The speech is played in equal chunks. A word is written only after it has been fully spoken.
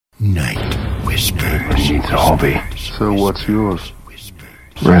Night Whispers. Needs a hobby. So what's yours?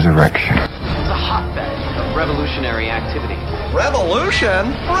 Resurrection. It's a hotbed of revolutionary activity.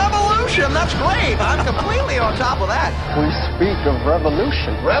 Revolution? Revolution! That's great! I'm completely on top of that. We speak of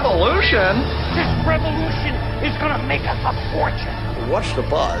revolution. Revolution? This revolution is gonna make us a fortune. What's the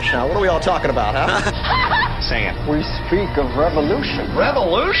buzz? Now, what are we all talking about, huh? Say it. We speak of revolution.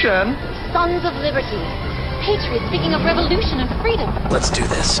 Revolution? Sons of Liberty. Patriots speaking of revolution and freedom. Let's do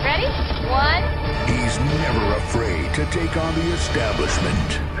this. Ready? 1. He's never afraid to take on the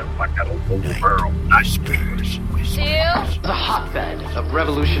establishment. Night Whispers. 2. It's a hotbed of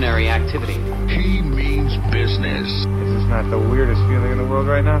revolutionary activity. He means business. Is this not the weirdest feeling in the world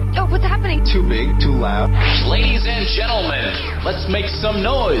right now? Oh, what's happening? Too big, too loud. Ladies and gentlemen, let's make some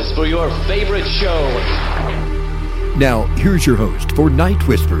noise for your favorite show. Now, here's your host for Night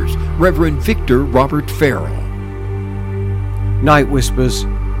Whispers, Reverend Victor Robert Farrell. Night Whispers,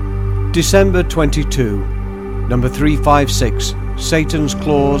 December 22, number 356. Satan's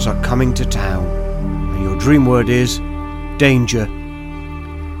claws are coming to town. And your dream word is danger.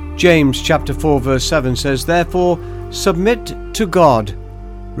 James chapter 4 verse 7 says, "Therefore submit to God.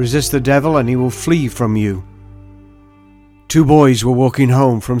 Resist the devil and he will flee from you." Two boys were walking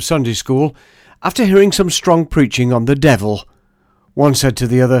home from Sunday school after hearing some strong preaching on the devil. One said to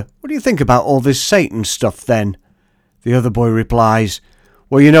the other, "What do you think about all this Satan stuff then?" The other boy replies,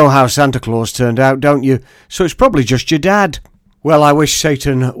 "Well, you know how Santa Claus turned out, don't you? So it's probably just your dad." Well, I wish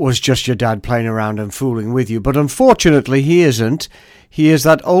Satan was just your dad playing around and fooling with you, but unfortunately he isn't. He is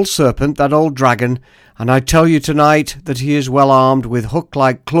that old serpent, that old dragon, and I tell you tonight that he is well armed with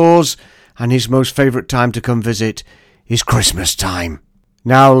hook-like claws, and his most favourite time to come visit is Christmas time.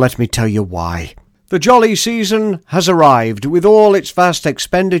 Now let me tell you why. The jolly season has arrived with all its vast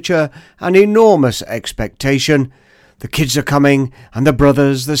expenditure and enormous expectation. The kids are coming, and the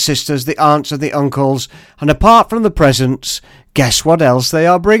brothers, the sisters, the aunts and the uncles, and apart from the presents, guess what else they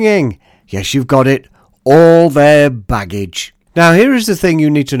are bringing? Yes, you've got it, all their baggage. Now here is the thing you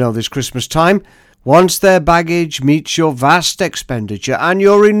need to know this Christmas time. Once their baggage meets your vast expenditure and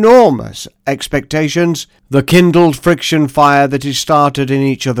your enormous expectations, the kindled friction fire that is started in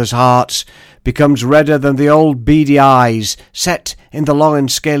each other's hearts becomes redder than the old beady eyes set in the long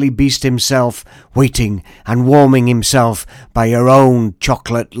and scaly beast himself, waiting and warming himself by your own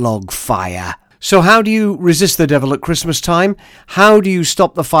chocolate log fire. So how do you resist the devil at Christmas time? How do you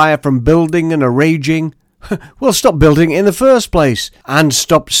stop the fire from building and raging? Well, stop building it in the first place, and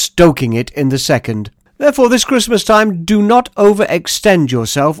stop stoking it in the second. Therefore, this Christmas time, do not overextend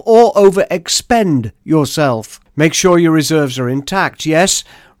yourself or overexpend yourself. Make sure your reserves are intact. Yes,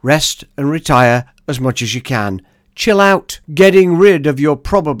 rest and retire as much as you can. Chill out. Getting rid of your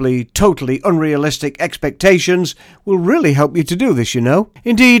probably totally unrealistic expectations will really help you to do this, you know.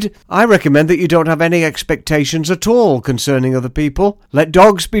 Indeed, I recommend that you don't have any expectations at all concerning other people. Let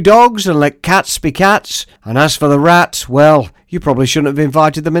dogs be dogs and let cats be cats. And as for the rats, well, you probably shouldn't have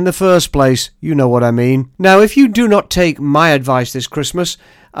invited them in the first place. You know what I mean. Now, if you do not take my advice this Christmas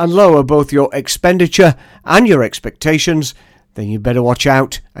and lower both your expenditure and your expectations, then you better watch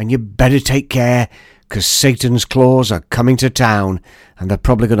out and you better take care, because Satan's claws are coming to town, and they're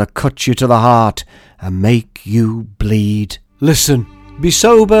probably going to cut you to the heart and make you bleed. Listen, be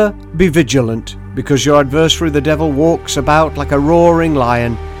sober, be vigilant, because your adversary the devil walks about like a roaring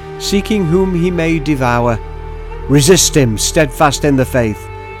lion, seeking whom he may devour. Resist him, steadfast in the faith,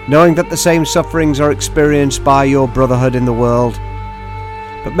 knowing that the same sufferings are experienced by your brotherhood in the world.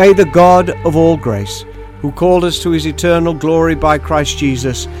 But may the God of all grace, who called us to his eternal glory by Christ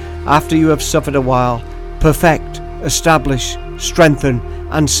Jesus, after you have suffered a while, perfect, establish, strengthen,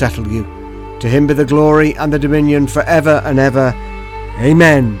 and settle you. To him be the glory and the dominion forever and ever.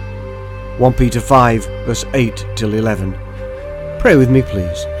 Amen. 1 Peter 5, verse 8 till 11. Pray with me,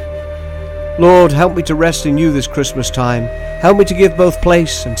 please. Lord, help me to rest in you this Christmas time. Help me to give both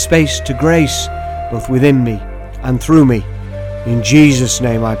place and space to grace, both within me and through me. In Jesus'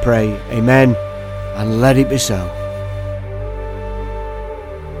 name I pray. Amen. And let it be so.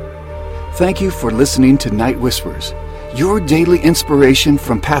 Thank you for listening to Night Whispers, your daily inspiration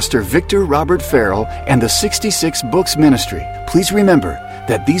from Pastor Victor Robert Farrell and the 66 Books Ministry. Please remember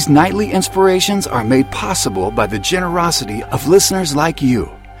that these nightly inspirations are made possible by the generosity of listeners like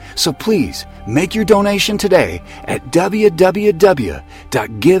you. So please make your donation today at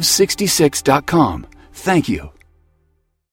www.give66.com. Thank you.